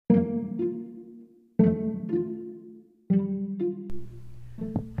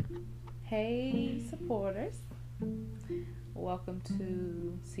Welcome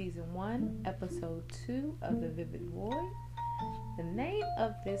to Season 1, Episode 2 of The Vivid Void. The name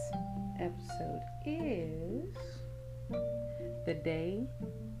of this episode is The Day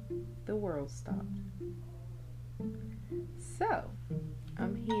the World Stopped. So,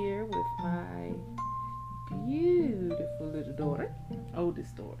 I'm here with my beautiful little daughter,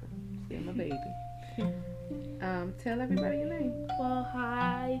 oldest daughter, still my baby. Tell everybody your name. Well,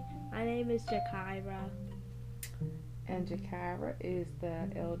 hi, my name is Jakira. And Jakira is the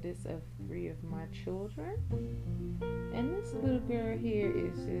eldest of 3 of my children. And this little girl here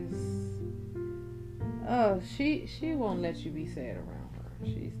is just, she won't let you be sad around her.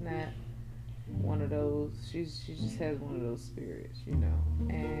 She's not one of those, she just has one of those spirits, you know.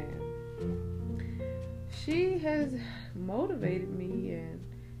 And she has motivated me and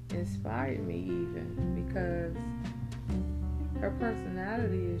inspired me even because her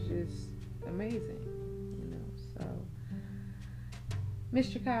personality is just amazing, you know. So,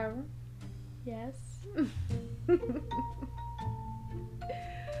 Mr. Kyra. Yes.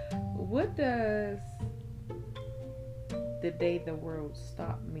 What does the day the world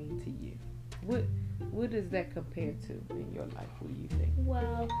stopped mean to you? What does that compare to in your life? What do you think?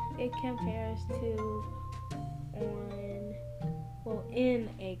 Well, it compares to in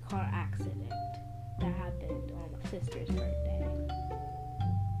a car accident that happened on my sister's birthday.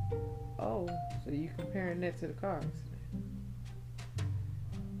 Oh, so you comparing that to the car accident?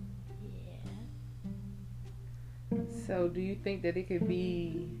 Yeah. So do you think that it could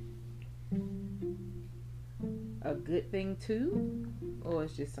be a good thing too, or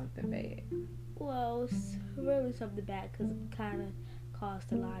it's just something bad? Well, it's really something bad because it kind of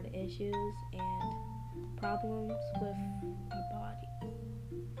caused a lot of issues and problems with my body.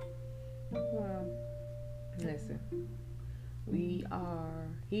 Well, listen, we are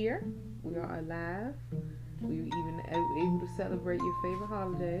here, we are alive, we were even able to celebrate your favorite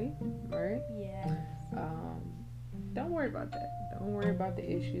holiday, right? Yeah. Don't worry about that. Don't worry about the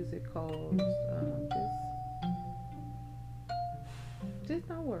issues it caused. Just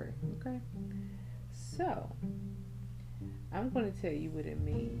don't worry, okay? So, I'm going to tell you what it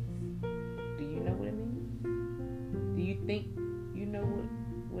means. Do you know what it means? Do you think you know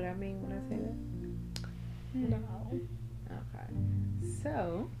what I mean when I say that? No. Okay.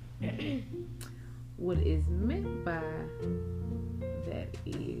 So, what is meant by that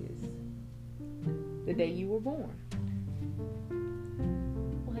is the day you were born.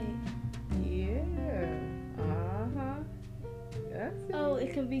 Wait. Yeah. Uh-huh. That's it. Oh,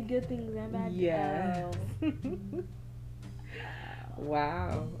 it can be good things and bad things. Yeah. Oh.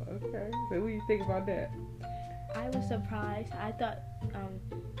 Wow. Okay. So what do you think about that? I was surprised. I thought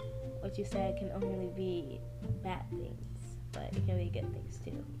what you said can only be bad things, but it can be good things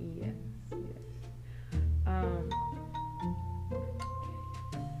too. Yes. I'm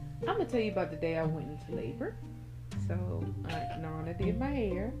gonna tell you about the day I went into labor. So Nana did my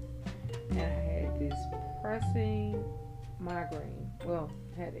hair, and I had this pressing migraine,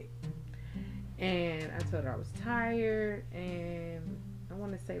 headache. And I told her I was tired, and I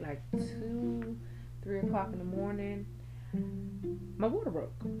want to say like 2, 3 o'clock in the morning, my water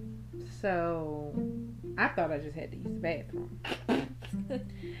broke. So I thought I just had to use the bathroom.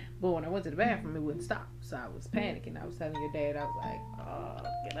 But when I went to the bathroom, it wouldn't stop. So I was panicking. I was telling your dad, I was like, oh,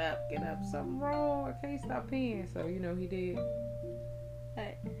 get up, something wrong. I can't stop peeing. So, you know, he did.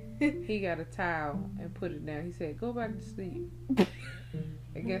 He got a towel and put it down. He said, go back to sleep.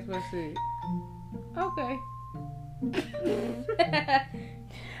 And guess what I said? Okay.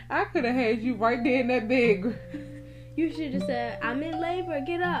 I could have had you right there in that bed. You should have said, I'm in labor,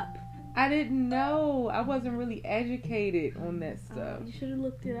 get up. I didn't know. I wasn't really educated on that stuff. You should have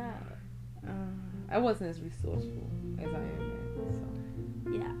looked it up. I wasn't as resourceful as I am now. So.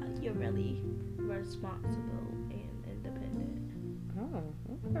 Yeah, you're really responsible and independent. Oh,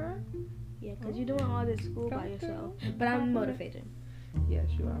 okay. Yeah, because you're doing all this school by yourself. But I'm motivated.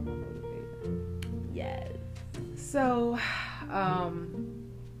 Yes, you are more motivated. Yes. So,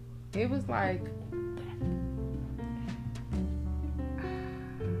 it was like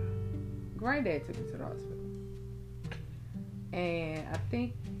Granddad took me to the hospital, and I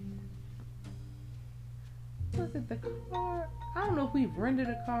think was it the car? I don't know if we rented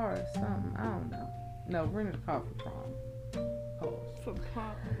a car or something. I don't know. No, rented a car for prom. For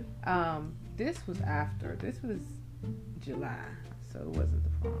prom. This was after. This was July, so it wasn't the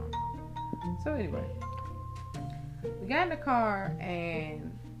prom. So anyway, we got in the car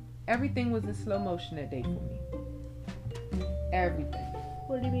and everything was in slow motion that day for me. Everything.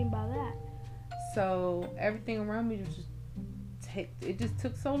 What do you mean by that? So everything around me was just it just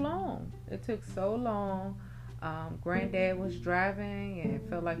took so long. It took so long. Granddad was driving and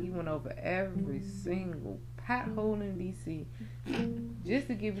felt like he went over every single pothole in DC just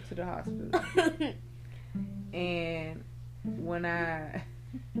to get me to the hospital. And when I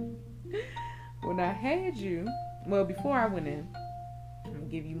had you, well, before I went in, I'm gonna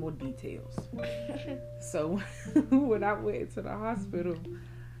give you more details. So when I went to the hospital,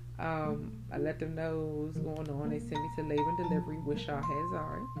 I let them know what was going on. They sent me to labor and delivery with Shaw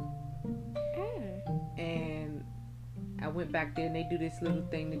Hazard. And I went back there and they do this little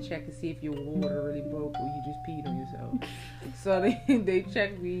thing to check to see if your water really broke or you just peed on yourself. So they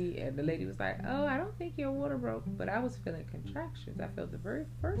checked me and the lady was like, oh, I don't think your water broke. But I was feeling contractions. I felt the very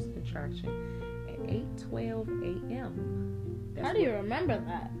first contraction at 8:12 a.m. How do you remember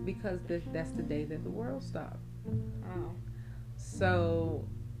that? Because that's the day that the world stopped. Oh. So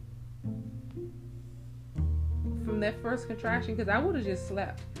from that first contraction, because I would have just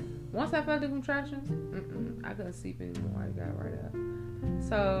slept. Once I felt the contractions, I couldn't sleep anymore. I got right up.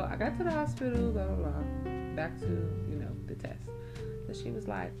 So I got to the hospital, blah, blah, blah. Back to, the test. So she was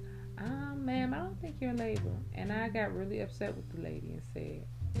like, ma'am, I don't think you're in labor. And I got really upset with the lady and said,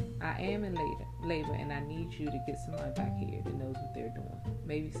 I am in labor and I need you to get someone back here that knows what they're doing.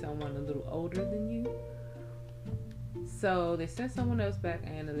 Maybe someone a little older than you. So they sent someone else back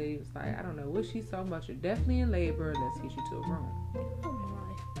and the lady was like, I don't know what she's talking about. You're definitely in labor. Let's get you to a room. Oh my.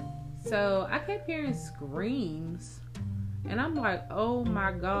 So I kept hearing screams and I'm like, oh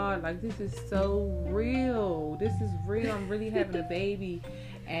my God, like this is so real. This is real. I'm really having a baby.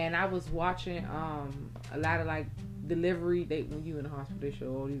 And I was watching a lot of like delivery, when you in the hospital, they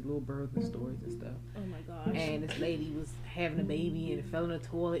show all these little birthing stories and stuff. Oh my gosh. And this lady was having a baby and it fell in the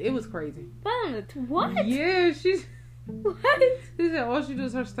toilet. It was crazy. Fell in the what? Yeah, she's... What? She said all she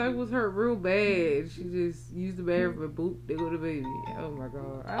does, her stomach was hurt real bad. She just used the bathroom and boop, there go the baby. Oh my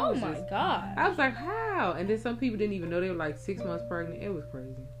God. God. I was like, how? And then some people didn't even know they were like 6 months pregnant. It was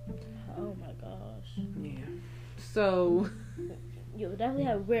crazy. Oh my gosh. Yeah. So... You definitely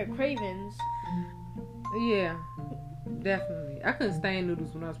have weird cravings. Yeah. Definitely. I couldn't stand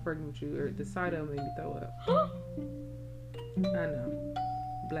noodles when I was pregnant with you. The sight of them made me throw up. I know.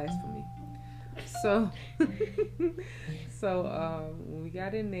 Blasphemy. So, when we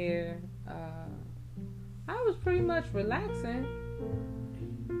got in there, I was pretty much relaxing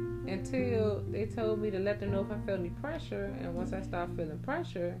until they told me to let them know if I felt any pressure. And once I started feeling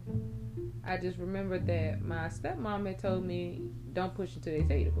pressure, I just remembered that my stepmom had told me, don't push until they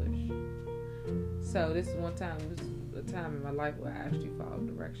tell you to push. So this is one time, it was a time in my life where I actually followed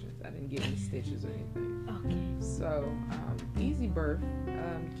directions. I didn't get any stitches or anything. Okay. So, easy birth,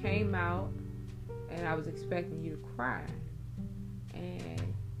 came out. And I was expecting you to cry.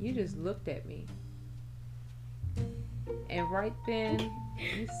 And you just looked at me. And right then,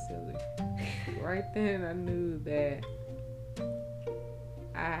 you silly. Right then I knew that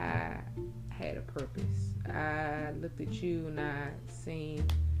I had a purpose. I looked at you and I seen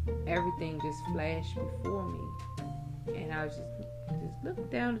everything just flash before me. And I was just looking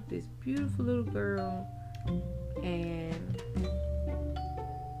down at this beautiful little girl. And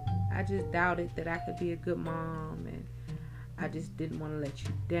I just doubted that I could be a good mom, and I just didn't want to let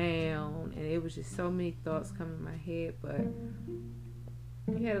you down, and it was just so many thoughts coming in my head, but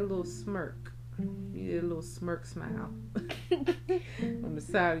you had a little smirk. You did a little smirk smile on the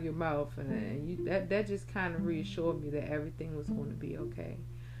side of your mouth, and that just kind of reassured me that everything was going to be okay.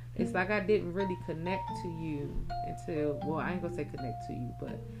 It's like I didn't really connect to you until, well, I ain't going to say connect to you,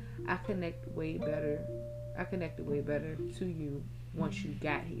 but I connected way better to you once you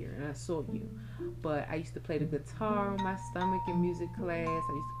got here and I saw you. But I used to play the guitar on my stomach in music class. I used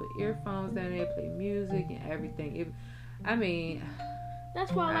to put earphones down there, play music and everything.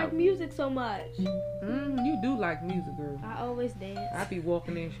 That's why I like music so much. You do like music, girl. I always dance. I be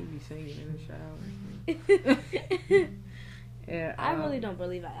walking in, she'll be singing in the shower. Yeah, I really don't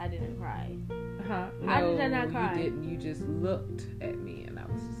believe I didn't cry. No, I did not cry. You didn't. You just looked at me and I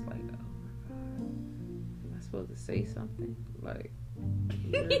was just like, oh my God. Am I supposed to say something? Like,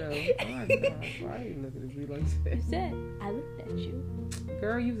 weirdo. Oh my God, why are you looking at me like that? You said, I looked at you.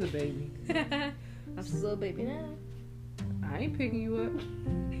 Girl, you was a baby. I'm just a little baby now. I ain't picking you up.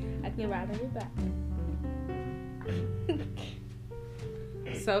 I can ride on your back.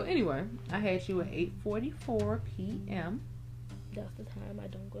 So anyway, I had you at 8:44 p.m. That's the time I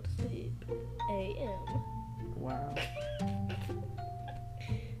don't go to sleep. A.M. Wow.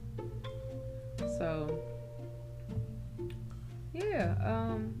 So yeah,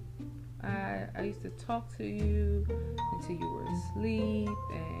 I used to talk to you until you were asleep,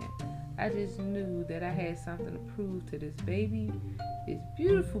 and I I just knew that I had something to prove to this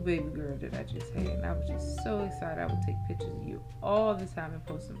beautiful baby girl that I just had. And I was just so excited. I would take pictures of you all the time and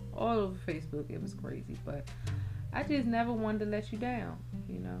post them all over Facebook. It was crazy. But I just never wanted to let you down,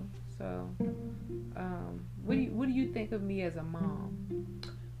 you know. So, what do you think of me as a mom?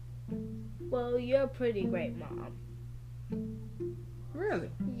 Well, you're a pretty great mom. Really?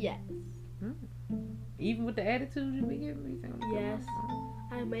 Yes. Even with the attitude you be giving me? Yes.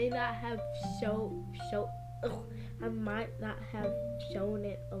 I may not have I might not have shown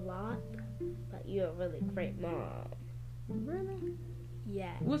it a lot, but you're a really great mom. Really?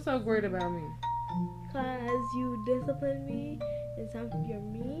 Yeah. What's so great about me? Because you discipline me, and you're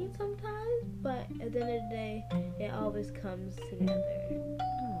mean sometimes, but at the end of the day, it always comes together.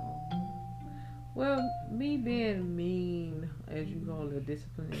 Well, me being mean, as you call it,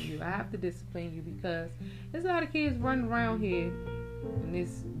 disciplining you, I have to discipline you because there's a lot of kids running around here in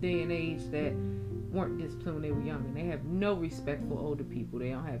this day and age that weren't disciplined when they were young, and they have no respect for older people.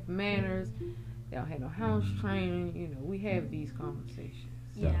 They don't have manners. They don't have no house training. You know, we have these conversations.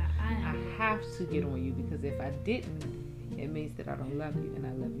 So Yeah, I have to get on you because if I didn't, it means that I don't love you, and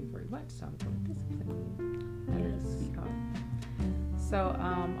I love you very much. So I'm going to discipline you. Yes. Sweetheart. So,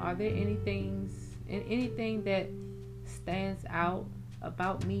 are there anything that stands out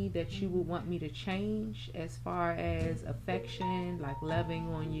about me that you would want me to change as far as affection, like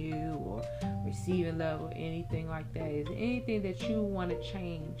loving on you or receiving love or anything like that? Is there anything that you want to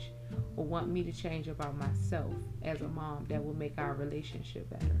change or want me to change about myself as a mom that will make our relationship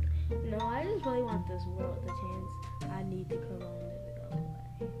better? No, I just really want this world to change. I need the corona to go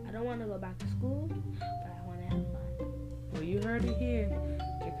away. I don't want to go back to school, but I want to have fun. Well, you heard it here.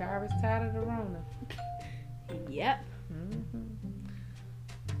 Jakara's tired of the Rona. Yep.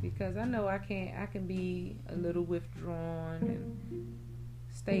 Because I know I can be a little withdrawn and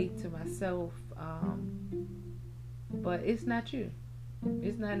stay to myself. But it's not you.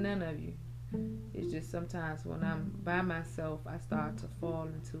 It's not none of you. It's just sometimes when I'm by myself, I start to fall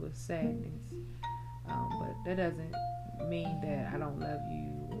into a sadness. But that doesn't mean that I don't love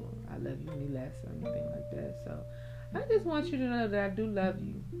you or I love you any less or anything like that. So I just want you to know that I do love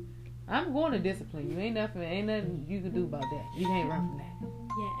you. I'm going to discipline you. Ain't nothing you can do about that. You can't run from that.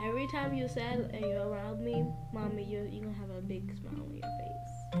 Yeah, every time you're sad and you're around me, Mommy, you're gonna have a big smile on your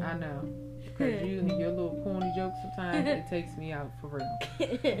face. I know. Because your little corny jokes sometimes, it takes me out for real.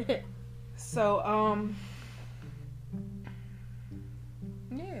 So,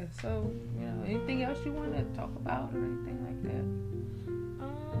 yeah, so, you know, anything else you want to talk about or anything like that?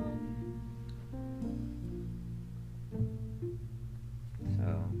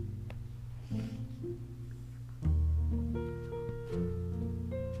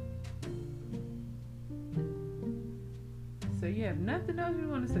 So you have nothing else you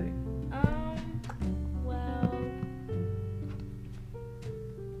want to say?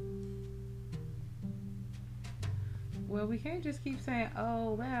 Well, we can't just keep saying,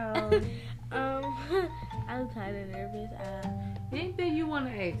 oh, well. I'm kind of nervous. Anything you want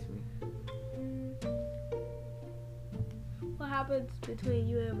to ask me? What happens between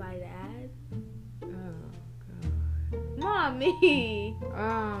you and my dad? Oh, God. Mommy!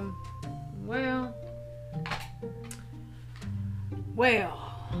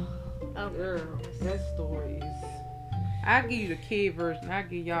 Girl, that story is... I'll give you the kid version. I'll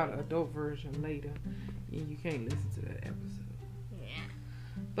give y'all the adult version later. And you can't listen to that episode. Yeah.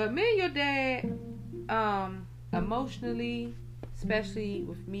 But me and your dad, emotionally, especially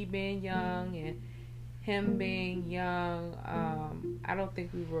with me being young and him being young, I don't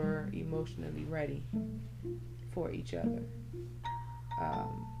think we were emotionally ready for each other.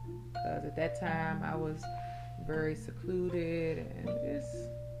 Because at that time I was very secluded and just,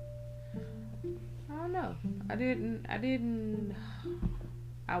 I don't know.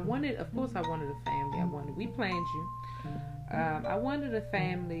 Of course I wanted a family. We planned you. I wanted a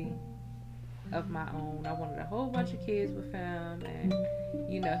family of my own. I wanted a whole bunch of kids with him, and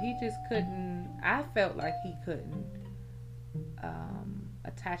he just couldn't. I felt like he couldn't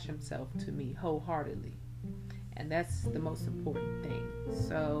attach himself to me wholeheartedly, and that's the most important thing.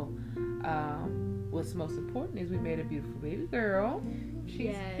 So, what's most important is we made a beautiful baby girl.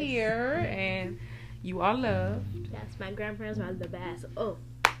 She's here, and you are loved. Yes, my grandparents are the best. Oh.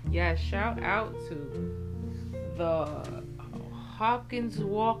 Yeah, shout out to the Hawkins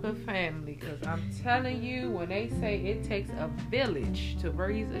Walker family, because I'm telling you, when they say it takes a village to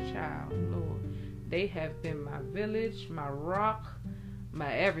raise a child, Lord, they have been my village, my rock,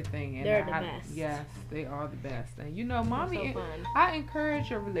 my everything. And they're the best. Yes, they are the best. And Mommy, so I encourage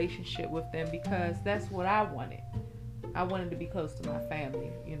your relationship with them because that's what I wanted. I wanted to be close to my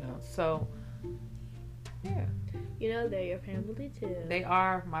family, So, yeah. You know, they're your family too. They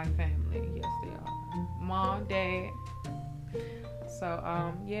are my family. Yes, they are. Mom, Dad.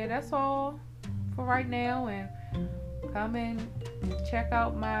 So, yeah, that's all for right now. And come and check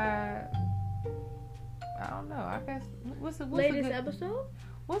out my, I don't know, I guess, what's latest episode?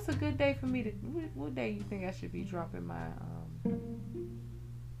 What's a good day for me to, what day you think I should be dropping my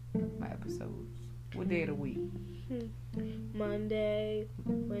episodes? What day of the week? Monday,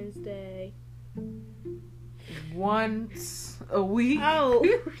 Wednesday. Once a week? Oh.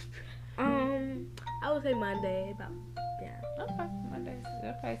 I would say Monday, about, yeah. Okay, Mondays.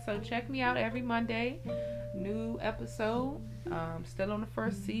 Okay, so check me out every Monday. New episode. Still on the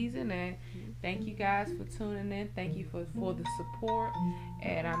first season, and thank you guys for tuning in. Thank you for the support.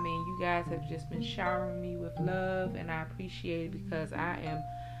 And I mean, you guys have just been showering me with love, and I appreciate it because I am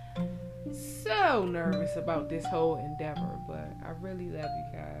so nervous about this whole endeavor. But I really love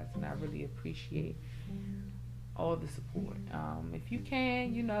you guys, and I really appreciate all the support. If you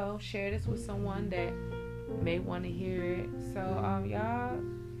can, share this with someone that may want to hear it. So, y'all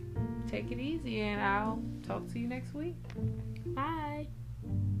take it easy, and I'll talk to you next week. Bye.